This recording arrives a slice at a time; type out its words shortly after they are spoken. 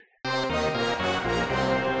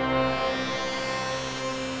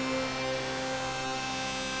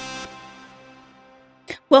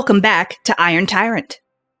Welcome back to Iron Tyrant.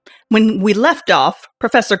 When we left off,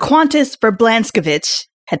 Professor Quantus Verblanskowicz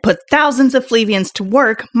had put thousands of Fleevians to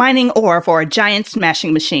work mining ore for a giant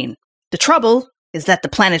smashing machine. The trouble is that the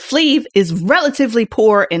planet Fleeve is relatively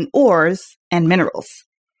poor in ores and minerals.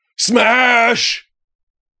 Smash!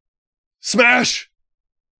 Smash!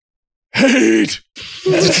 Hate!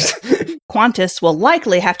 Quantus will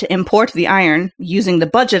likely have to import the iron using the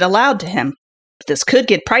budget allowed to him. But this could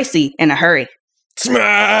get pricey in a hurry.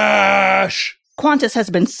 Smash! Quantus has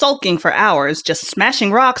been sulking for hours, just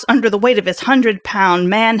smashing rocks under the weight of his 100-pound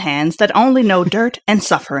man hands that only know dirt and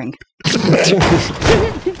suffering.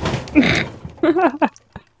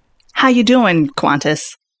 How you doing,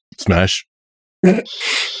 Quantus? Smash.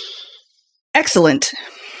 Excellent.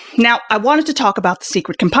 Now, I wanted to talk about the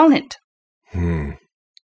secret component.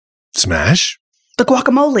 Smash? The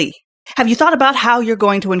guacamole. Have you thought about how you're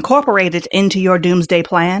going to incorporate it into your doomsday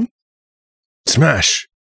plan? Smash.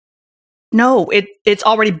 No, it's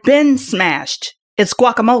already been smashed. It's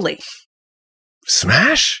guacamole.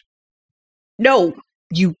 Smash? No,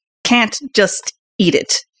 you can't just eat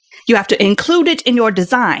it. You have to include it in your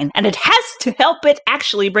design, and it has to help it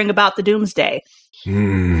actually bring about the doomsday.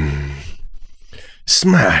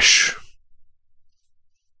 Smash.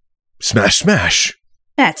 Smash, smash.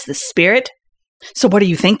 That's the spirit. So what are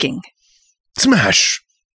you thinking? Smash.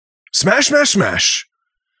 Smash, smash, smash.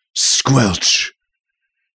 Squelch.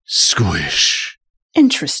 Squish.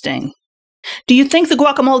 Interesting. Do you think the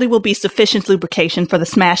guacamole will be sufficient lubrication for the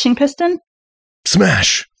smashing piston?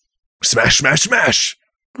 Smash. Smash, smash, smash.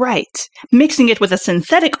 Right. Mixing it with a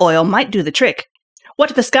synthetic oil might do the trick.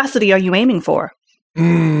 What viscosity are you aiming for?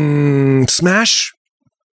 Smash.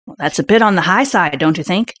 Well, that's a bit on the high side, don't you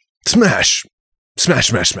think? Smash. Smash,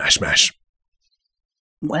 smash, smash, smash.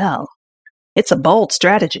 Well, it's a bold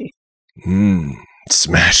strategy.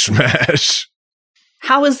 Smash, smash.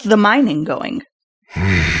 How is the mining going?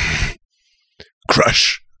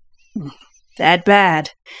 Crush. That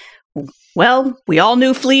bad. Well, we all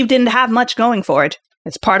knew Fleeve didn't have much going for it.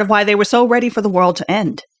 It's part of why they were so ready for the world to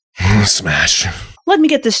end. Smash. Let me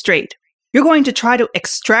get this straight. You're going to try to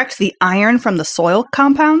extract the iron from the soil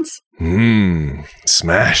compounds?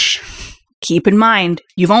 Smash. Keep in mind,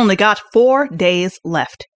 you've only got 4 days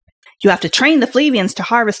left. You have to train the Fleevians to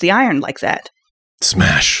harvest the iron like that.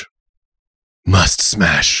 Smash. Must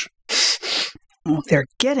smash. Oh, they're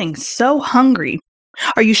getting so hungry.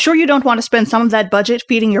 Are you sure you don't want to spend some of that budget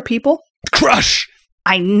feeding your people? Crush!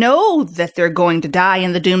 I know that they're going to die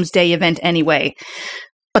in the doomsday event anyway,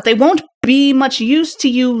 but they won't be much use to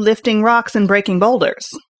you lifting rocks and breaking boulders.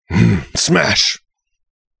 Smash!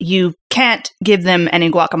 You can't give them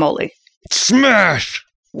any guacamole. Smash!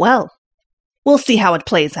 Well, we'll see how it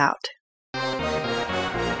plays out.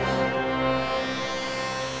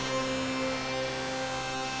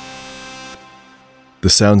 The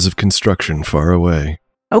sounds of construction far away.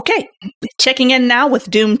 Okay, checking in now with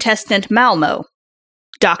Doom Testant Malmo.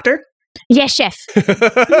 Doctor? Yes, chef.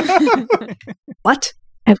 What?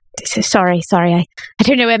 Oh, sorry. I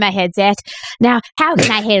don't know where my head's at. Now, how can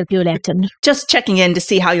I help you, Lepton? Just checking in to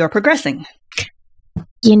see how you're progressing.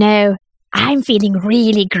 You know, I'm feeling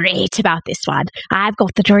really great about this one. I've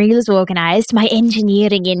got the drills organized. My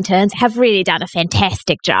engineering interns have really done a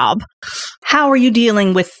fantastic job. How are you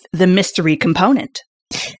dealing with the mystery component?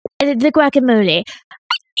 The guacamole.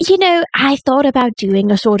 You know, I thought about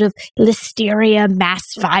doing a sort of listeria mass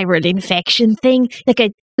viral infection thing,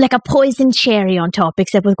 like a poison cherry on top,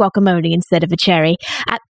 except with guacamole instead of a cherry.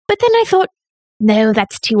 But then I thought, no,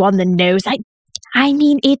 that's too on the nose. I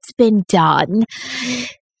mean, it's been done.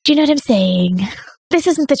 Do you know what I'm saying? This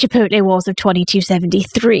isn't the Chipotle Wars of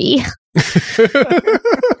 2273.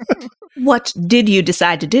 What did you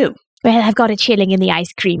decide to do? Well, I've got a chilling in the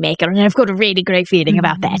ice cream maker, and I've got a really great feeling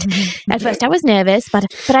about that. At first, I was nervous, but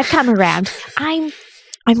I've come around. I'm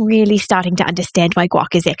really starting to understand why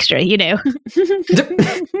guac is extra, you know.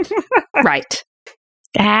 Right.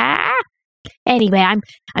 Anyway,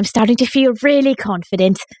 I'm starting to feel really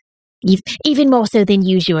confident, even more so than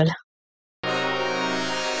usual.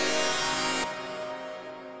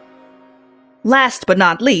 Last but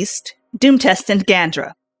not least, Doom Testant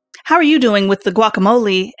Gandra. How are you doing with the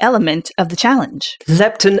guacamole element of the challenge?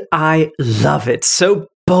 Lepton, I love it. So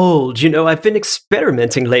bold. You know, I've been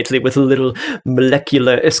experimenting lately with a little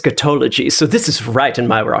molecular eschatology, so this is right in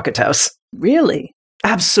my rocket house. Really?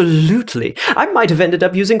 Absolutely. I might have ended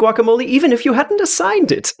up using guacamole even if you hadn't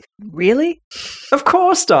assigned it. Really? Of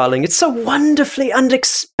course, darling. It's so wonderfully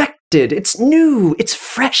unexpected. It's new. It's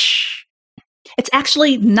fresh. It's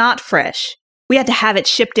actually not fresh. We had to have it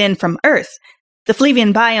shipped in from Earth. The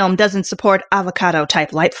Fleevian biome doesn't support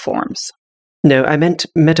avocado-type life forms. No, I meant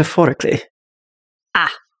metaphorically.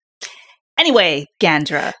 Ah. Anyway,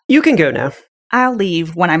 Gandra, You can go now. I'll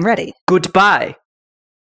leave when I'm ready. Goodbye.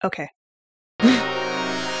 Okay.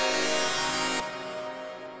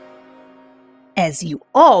 As you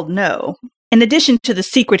all know, in addition to the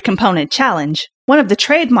secret component challenge, one of the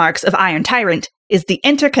trademarks of Iron Tyrant is the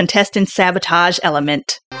inter-contestant sabotage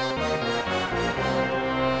element.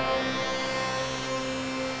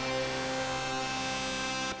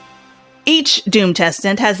 Each Doom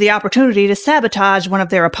Testant has the opportunity to sabotage one of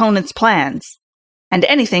their opponent's plans, and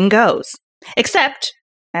anything goes. Except,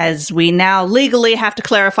 as we now legally have to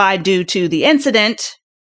clarify due to the incident,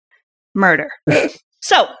 murder.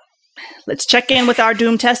 So, let's check in with our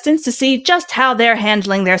Doom Testants to see just how they're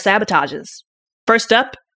handling their sabotages. First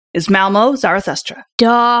up is Malmo Zarathustra.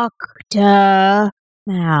 Dr.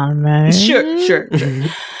 Malmo. Sure.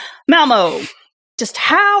 Malmo, just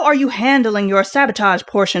how are you handling your sabotage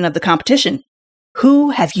portion of the competition? Who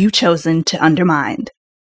have you chosen to undermine?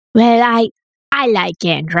 Well, I like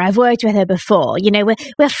Gandra. I've worked with her before. You know,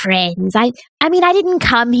 we're friends. I mean, I didn't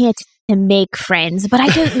come here to make friends, but I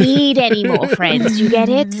don't need any more friends. You get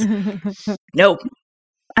it? No,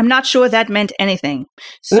 I'm not sure that meant anything.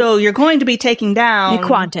 So you're going to be taking down...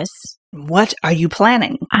 Quantus. What are you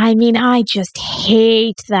planning? I mean, I just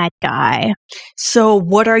hate that guy. So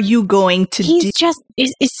what are you going to do? He's just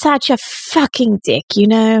is such a fucking dick, you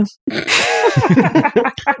know?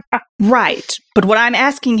 Right. But what I'm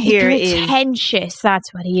asking here is... pretentious,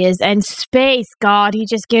 that's what he is. And space god, he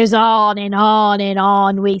just goes on and on and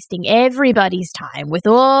on, wasting everybody's time with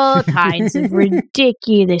all kinds of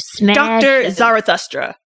ridiculous smash. Dr.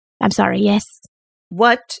 Zarathustra. I'm sorry, yes?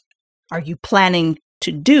 What are you planning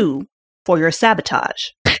to do for your sabotage?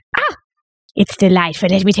 It's delightful.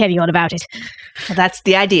 Let me tell you all about it. Well, that's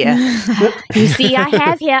the idea. You see, I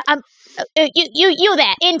have here. You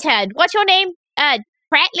there, intern. What's your name?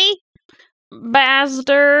 Pratley?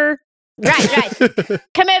 Bastard. Right.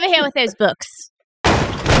 Come over here with those books.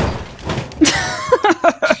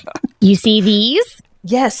 You see these?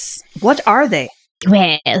 Yes. What are they?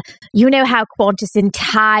 Well, you know how Quantus'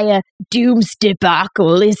 entire Doom's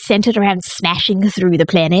debacle is centered around smashing through the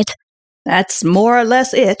planet? That's more or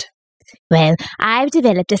less it. Well, I've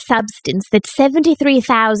developed a substance that's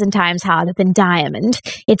 73,000 times harder than diamond.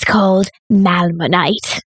 It's called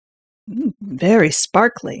malmonite. Very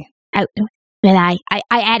sparkly. Oh, well, I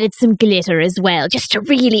added some glitter as well, just to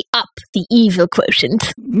really up the evil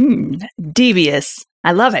quotient. Devious.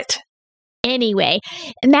 I love it. Anyway,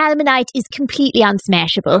 malmonite is completely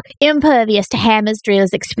unsmashable, impervious to hammers,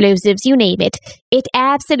 drills, explosives, you name it. It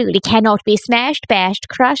absolutely cannot be smashed, bashed,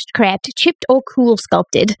 crushed, cracked, chipped, or cool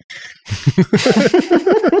sculpted.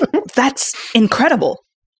 That's incredible.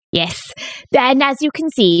 Yes, and as you can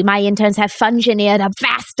see, my interns have engineered a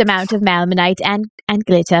vast amount of malmonite and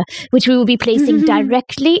glitter, which we will be placing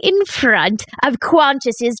directly in front of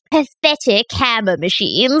Quantus's pathetic hammer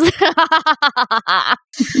machines.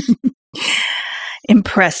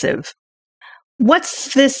 Impressive.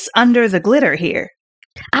 What's this under the glitter here?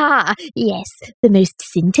 Ah, yes, the most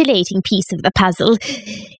scintillating piece of the puzzle.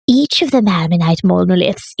 Each of the malmonite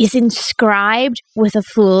monoliths is inscribed with a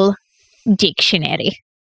full dictionary.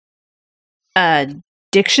 A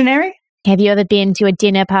dictionary? Have you ever been to a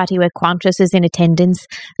dinner party where Quantus is in attendance?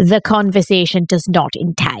 The conversation does not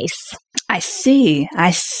entice. I see.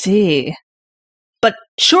 But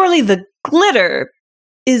surely the glitter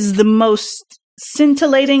is the most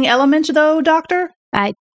scintillating element, though, Doctor?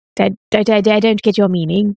 I don't get your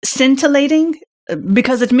meaning. Scintillating?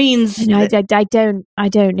 Because it means... No, I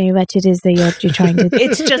don't know what it is that you're trying to...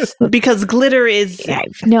 It's just because glitter is...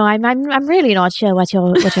 No, I'm really not sure what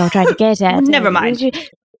you're trying to get at. Never mind.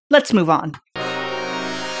 Let's move on.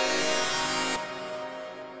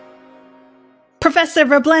 Professor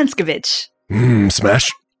Verblanskowicz.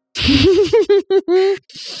 Smash.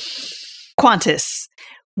 Quantus,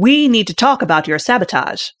 we need to talk about your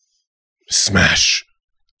sabotage. Smash.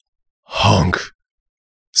 Honk.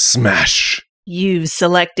 Smash. You've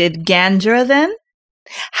selected Gandra, then?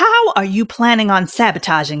 How are you planning on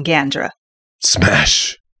sabotaging Gandra?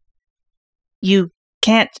 Smash. You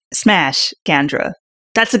can't smash Gandra.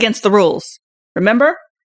 That's against the rules. Remember?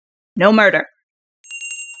 No murder.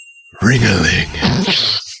 Ring-a-ling.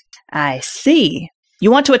 I see.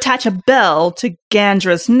 You want to attach a bell to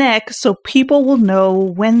Gandra's neck so people will know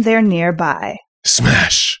when they're nearby.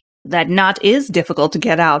 Smash. That knot is difficult to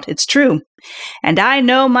get out, it's true. And I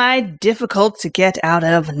know my difficult to get out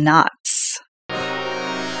of knots.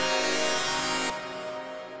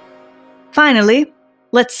 Finally,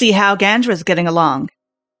 let's see how Gandra's getting along.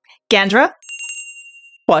 Gandra?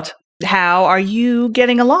 What? How are you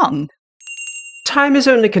getting along? Time is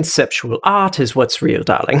only conceptual. Art is what's real,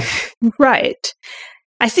 darling. Right.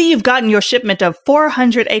 I see you've gotten your shipment of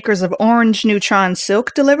 400 acres of orange neutron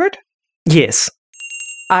silk delivered? Yes.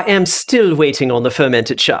 I am still waiting on the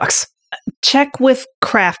fermented sharks. Check with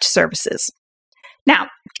craft services. Now,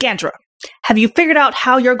 Gandra, have you figured out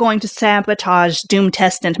how you're going to sabotage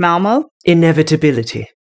Doomtest and Malmo? Inevitability.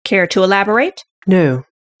 Care to elaborate? No.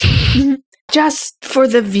 Just for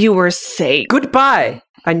the viewer's sake. Goodbye!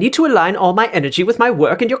 I need to align all my energy with my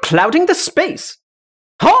work and you're clouding the space!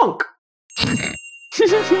 Honk!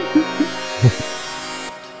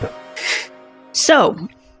 So,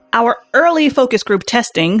 our early focus group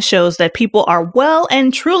testing shows that people are well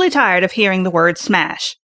and truly tired of hearing the word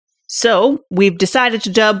smash. So, we've decided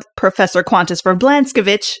to dub Professor Quantus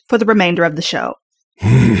Verblanskowicz for the remainder of the show.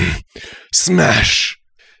 Smash!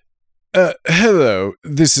 Hello,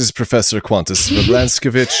 this is Professor Quantus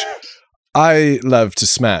Verblanskowicz. I love to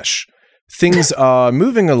smash. Things are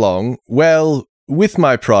moving along well with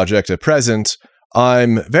my project at present.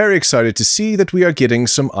 I'm very excited to see that we are getting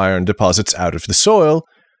some iron deposits out of the soil.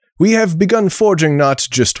 We have begun forging not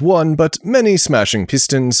just one, but many smashing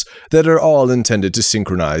pistons that are all intended to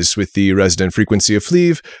synchronize with the resonant frequency of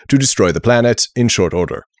Fleeve to destroy the planet in short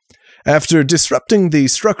order. After disrupting the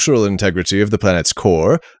structural integrity of the planet's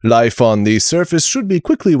core, life on the surface should be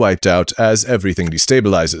quickly wiped out as everything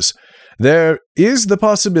destabilizes. There is the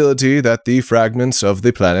possibility that the fragments of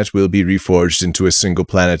the planet will be reforged into a single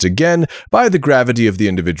planet again by the gravity of the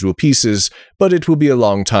individual pieces, but it will be a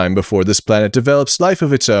long time before this planet develops life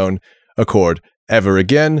of its own accord ever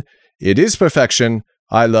again. It is perfection.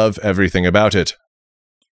 I love everything about it.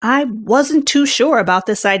 I wasn't too sure about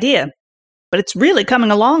this idea, but it's really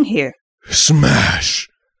coming along here. Smash!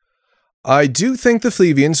 I do think the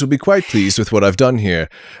Fleevians will be quite pleased with what I've done here.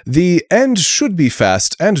 The end should be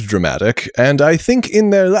fast and dramatic, and I think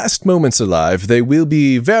in their last moments alive they will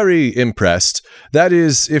be very impressed. That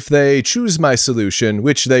is, if they choose my solution,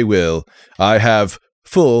 which they will. I have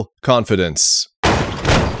full confidence.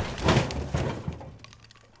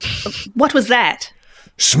 What was that?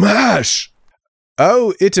 Smash!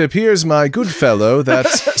 Oh, it appears, my good fellow, that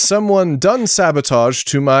someone done sabotage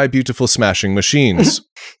to my beautiful smashing machines.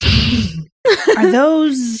 Are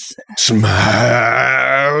those...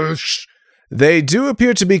 Smash! They do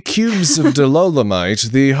appear to be cubes of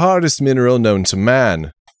dololamite, the hardest mineral known to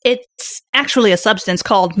man. It's actually a substance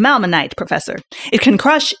called malmonite, Professor. It can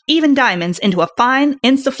crush even diamonds into a fine,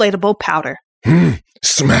 insufflatable powder.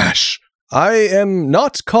 Smash! I am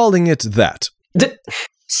not calling it that.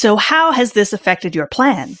 So how has this affected your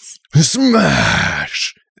plans?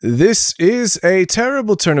 Smash! This is a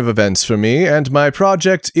terrible turn of events for me and my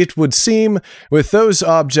project, it would seem. With those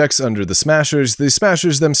objects under the Smashers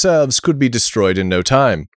themselves could be destroyed in no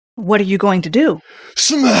time. What are you going to do?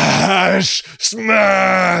 Smash!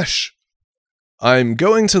 Smash! I'm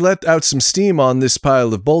going to let out some steam on this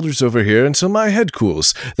pile of boulders over here until my head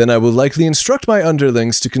cools. Then I will likely instruct my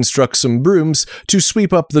underlings to construct some brooms to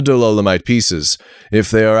sweep up the dololamite pieces. If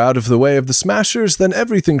they are out of the way of the Smashers, then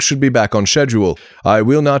everything should be back on schedule. I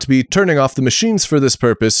will not be turning off the machines for this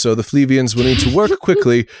purpose, so the Fleevians will need to work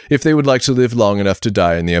quickly if they would like to live long enough to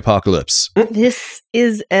die in the apocalypse. This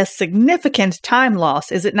is a significant time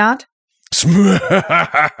loss, is it not?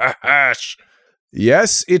 Smash!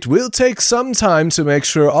 Yes, it will take some time to make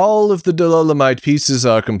sure all of the dololamite pieces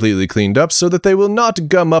are completely cleaned up so that they will not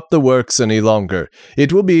gum up the works any longer.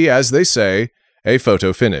 It will be, as they say, a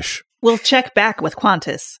photo finish. We'll check back with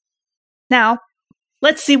Quantus. Now,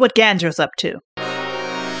 let's see what Gandra's up to.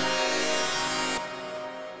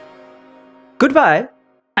 Goodbye.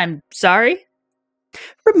 I'm sorry?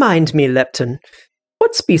 Remind me, Lepton,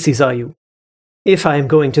 what species are you? If I am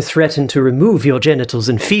going to threaten to remove your genitals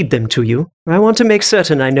and feed them to you, I want to make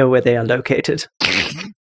certain I know where they are located.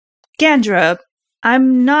 Gandra,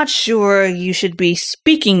 I'm not sure you should be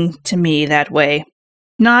speaking to me that way.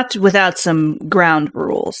 Not without some ground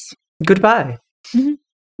rules. Goodbye.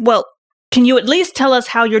 Well, can you at least tell us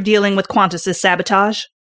how you're dealing with Quantus's sabotage?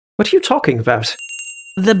 What are you talking about?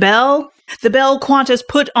 The bell? The bell Quantus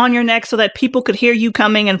put on your neck so that people could hear you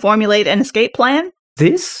coming and formulate an escape plan?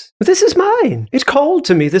 This is mine. It called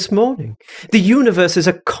to me this morning. The universe is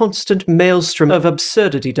a constant maelstrom of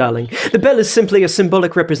absurdity, darling. The bell is simply a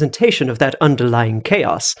symbolic representation of that underlying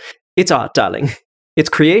chaos. It's art, darling. It's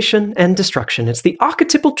creation and destruction. It's the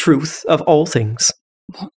archetypal truth of all things.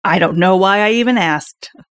 I don't know why I even asked.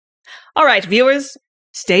 All right, viewers,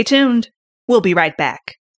 stay tuned. We'll be right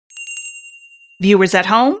back. Viewers at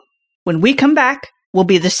home, when we come back, we'll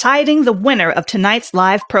be deciding the winner of tonight's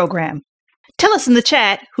live program. Tell us in the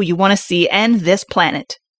chat who you want to see end this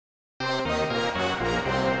planet.